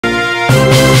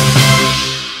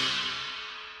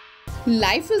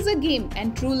Life is a game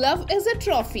and true love is a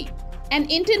trophy. An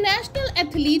international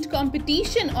athlete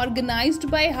competition organized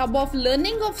by Hub of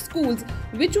Learning of Schools,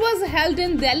 which was held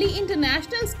in Delhi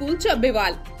International School,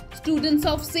 Chabbewal. Students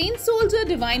of Saint Soldier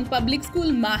Divine Public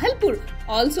School, Mahilpur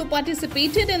also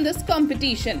participated in this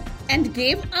competition and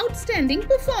gave outstanding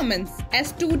performance. A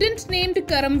student named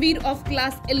Karamveer of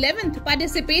class 11th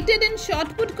participated in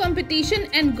shot put competition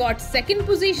and got second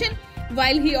position,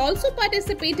 while he also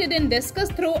participated in discus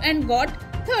throw and got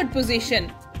third position.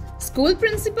 School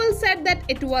principal said that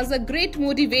it was a great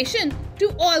motivation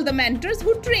to all the mentors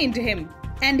who trained him,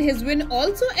 and his win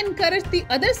also encouraged the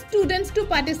other students to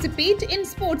participate in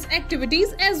sports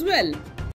activities as well.